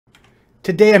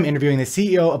Today I'm interviewing the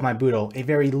CEO of MiBoodle, a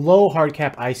very low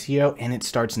hardcap ICO, and it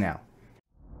starts now.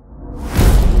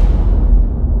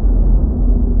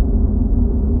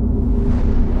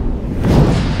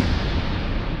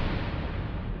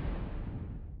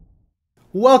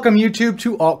 Welcome YouTube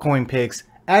to Altcoin Picks.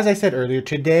 As I said earlier,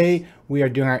 today we are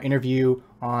doing our interview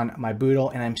on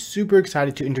MiBoodle, and I'm super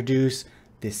excited to introduce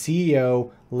the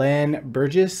CEO, Lee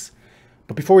Burgess.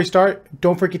 But before we start,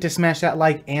 don't forget to smash that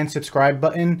like and subscribe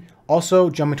button. Also,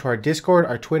 jump into our Discord,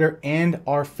 our Twitter, and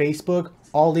our Facebook.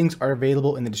 All links are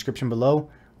available in the description below.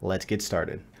 Let's get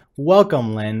started.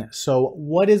 Welcome, Lee. So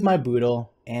what is MiBoodle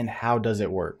and how does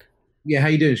it work? Yeah, how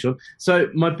you doing, Sean? So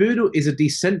MiBoodle is a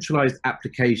decentralized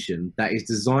application that is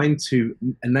designed to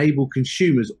enable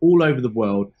consumers all over the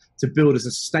world to build a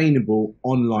sustainable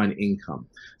online income.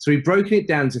 So we've broken it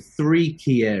down to three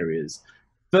key areas.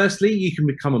 Firstly, you can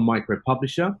become a micro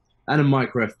publisher and a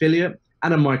micro affiliate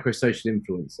and a micro social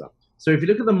influencer. So if you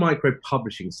look at the micro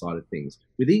publishing side of things,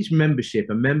 with each membership,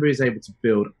 a member is able to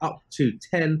build up to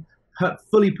 10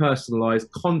 fully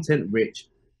personalized, content-rich,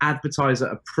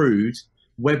 advertiser-approved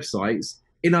websites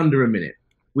in under a minute.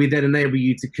 We then enable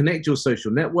you to connect your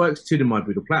social networks to the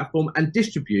MiBoodle platform and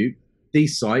distribute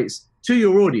these sites to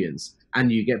your audience,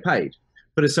 and you get paid.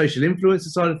 For the social influencer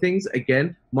side of things,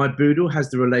 again, MiBoodle has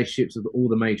the relationships with all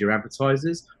the major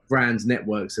advertisers, brands,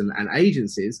 networks, and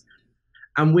agencies,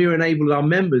 and we enable our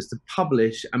members to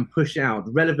publish and push out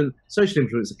relevant social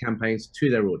influencer campaigns to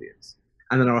their audience.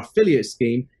 And then our affiliate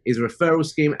scheme is a referral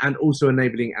scheme and also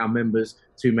enabling our members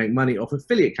to make money off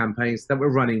affiliate campaigns that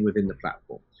we're running within the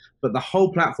platform. But the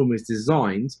whole platform is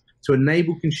designed to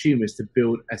enable consumers to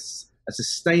build a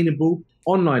sustainable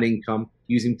online income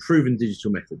using proven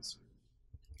digital methods.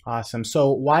 Awesome.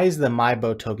 So why is the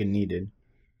MiBo token needed?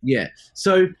 Yeah,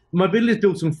 so MiBoodle is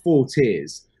built on 4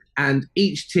 tiers. And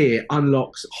each tier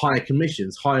unlocks higher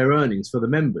commissions, higher earnings for the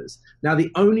members. Now, the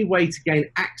only way to gain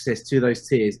access to those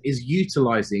tiers is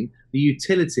utilizing the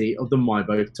utility of the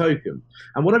MiBo token.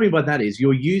 And what I mean by that is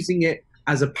you're using it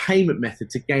as a payment method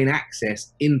to gain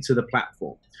access into the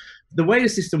platform. The way the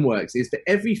system works is for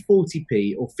every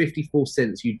 40p or 54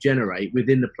 cents you generate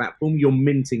within the platform, you're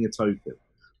minting a token.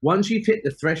 Once you've hit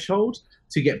the threshold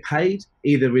to get paid,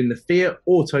 either in the fiat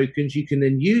or tokens, you can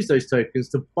then use those tokens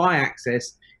to buy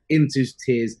access into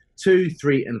tiers 2,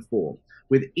 3, and 4,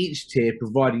 with each tier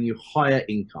providing you higher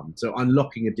income, so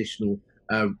unlocking additional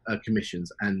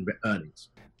commissions and earnings.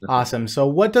 Awesome. So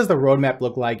what does the roadmap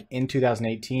look like in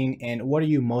 2018, and what are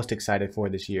you most excited for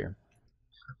this year?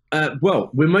 Well,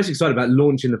 we're most excited about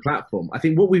launching the platform. I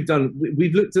think what we've done,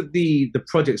 we've looked at the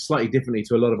project slightly differently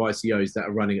to a lot of ICOs that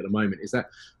are running at the moment, is that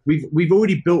we've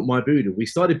already built MiBoodle. We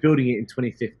started building it in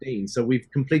 2015. So we've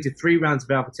completed 3 rounds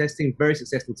of alpha testing, very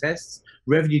successful tests,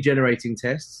 revenue generating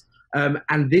tests.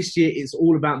 And this year it's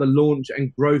all about the launch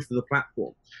and growth of the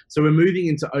platform. So we're moving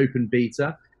into open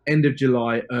beta, end of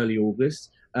July, early August.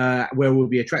 Where we'll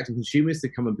be attracting consumers to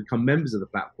come and become members of the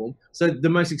platform. So the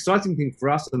most exciting thing for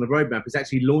us on the roadmap is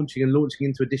actually launching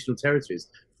into additional territories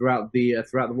throughout the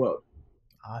world.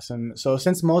 Awesome. So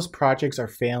since most projects are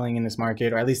failing in this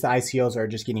market, or at least the ICOs are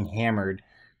just getting hammered,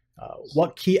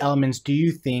 what key elements do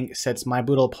you think sets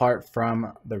MiBoodle apart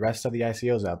from the rest of the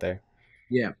ICOs out there?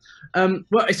 Yeah,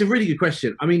 well, it's a really good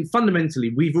question. I mean,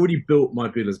 fundamentally, we've already built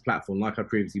MiBoodle as a platform, like I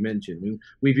previously mentioned. I mean,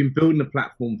 we've been building a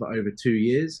platform for over 2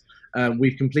 years.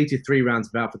 We've completed 3 rounds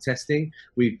of alpha testing.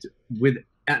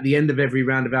 At the end of every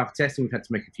round of alpha testing, we've had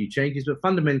to make a few changes, but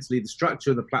fundamentally, the structure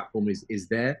of the platform is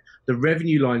there. The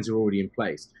revenue lines are already in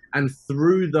place. And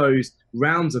through those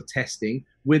rounds of testing,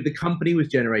 the company was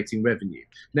generating revenue.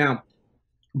 Now,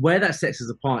 where that sets us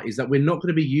apart is that we're not going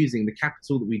to be using the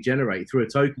capital that we generate through a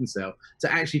token sale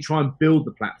to actually try and build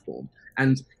the platform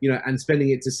and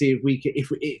spending it to see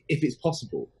if it's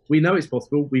possible. We know it's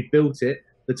possible. We've built it.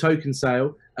 The token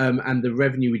sale and the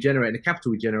revenue we generate and the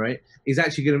capital we generate is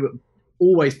actually going to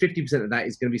always 50% of that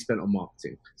is going to be spent on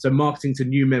marketing. So marketing to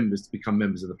new members to become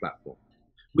members of the platform.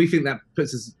 We think that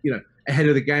puts us ahead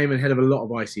of the game and ahead of a lot of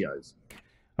ICOs.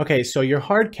 Okay, so your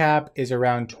hard cap is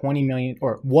around 20 million,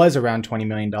 or was around $20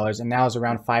 million, and now is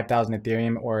around 5,000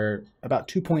 Ethereum, or about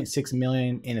 2.6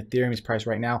 million in Ethereum's price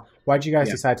right now. Why did you guys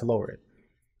decide to lower it?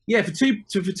 Yeah, for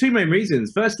two main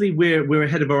reasons. Firstly, we're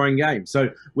ahead of our own game, so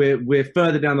we're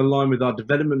further down the line with our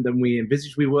development than we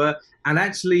envisaged we were, and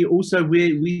actually also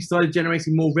we started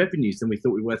generating more revenues than we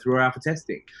thought we were through our alpha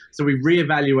testing. So we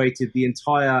reevaluated the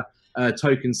entire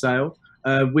token sale.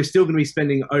 We're still going to be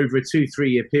spending over a 2-3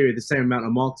 year period the same amount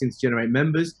of marketing to generate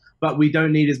members, but we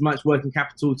don't need as much working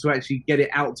capital to actually get it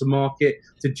out to market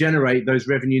to generate those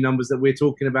revenue numbers that we're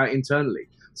talking about internally.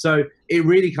 So it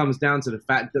really comes down to the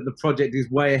fact that the project is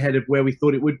way ahead of where we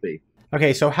thought it would be.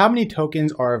 Okay, so how many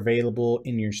tokens are available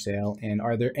in your sale, and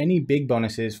are there any big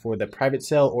bonuses for the private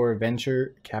sale or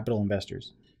venture capital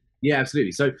investors? Yeah,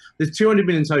 absolutely. So there's 200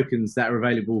 million tokens that are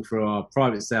available for our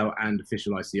private sale and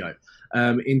official ICO.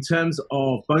 In terms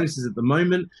of bonuses at the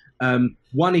moment,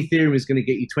 one Ethereum is going to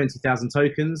get you 20,000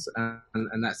 tokens,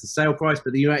 and that's the sale price.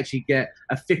 But then you actually get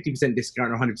a 50%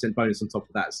 discount or 100% bonus on top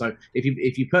of that. So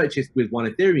if you purchase with one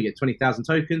Ethereum, you get 20,000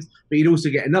 tokens, but you'd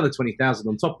also get another 20,000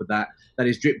 on top of that. That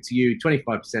is dripped to you 25%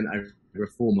 over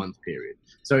a 4-month period.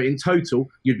 So in total,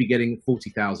 you'd be getting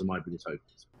 40,000 MiBoodle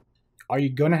tokens. Are you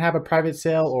going to have a private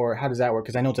sale, or how does that work?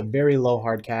 Because I know it's a very low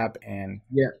hard cap, and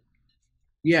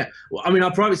Yeah, well, I mean,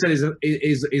 our private sale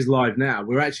is live now.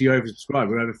 We're actually oversubscribed.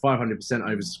 We're over 500%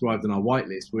 oversubscribed on our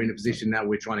whitelist. We're in a position now.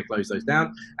 We're trying to close those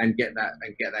down and get that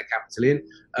capital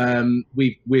in.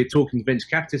 We're talking to venture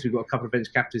capitalists. We've got a couple of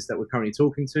venture capitalists that we're currently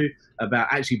talking to about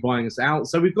actually buying us out.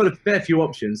 So we've got a fair few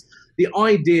options. The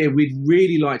idea, we'd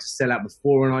really like to sell out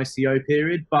before an ICO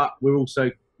period, but we're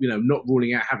also, not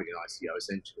ruling out having an ICO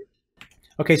essentially.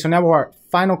 okay, so now our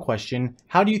final question.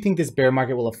 How do you think this bear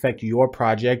market will affect your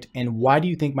project, and why do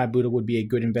you think MiBoodle would be a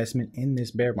good investment in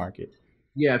this bear market?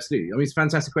 Yeah, absolutely. I mean, it's a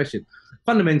fantastic question.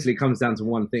 Fundamentally, it comes down to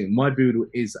one thing. MiBoodle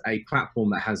is a platform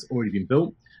that has already been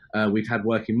built. We've had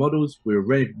working models. We're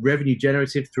revenue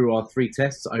generative through our 3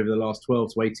 tests over the last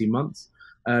 12 to 18 months.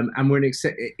 And we're in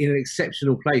an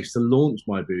exceptional place to launch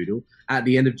MiBoodle at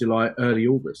the end of July, early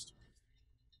August.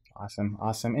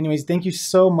 Awesome. Anyways, thank you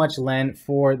so much, Len,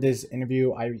 for this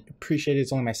interview. I appreciate it.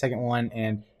 It's only my second one,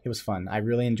 and it was fun. I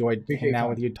really enjoyed hanging out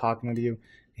with you, talking with you,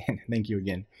 and thank you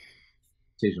again.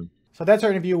 Cheers. So that's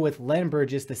our interview with Len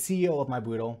Burgess, the CEO of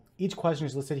MiBoodle. Each question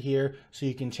is listed here, so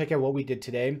you can check out what we did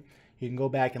today. You can go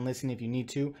back and listen if you need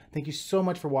to. Thank you so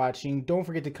much for watching. Don't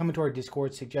forget to come into our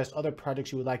Discord, suggest other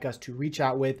projects you would like us to reach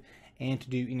out with and to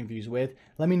do interviews with.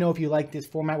 Let me know if you like this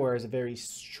format where it's a very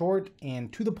short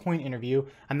and to the point interview.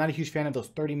 I'm not a huge fan of those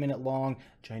 30-minute long,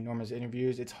 ginormous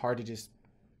interviews. It's hard to just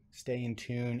stay in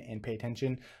tune and pay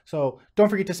attention. So don't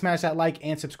forget to smash that like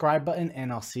and subscribe button,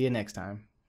 and I'll see you next time.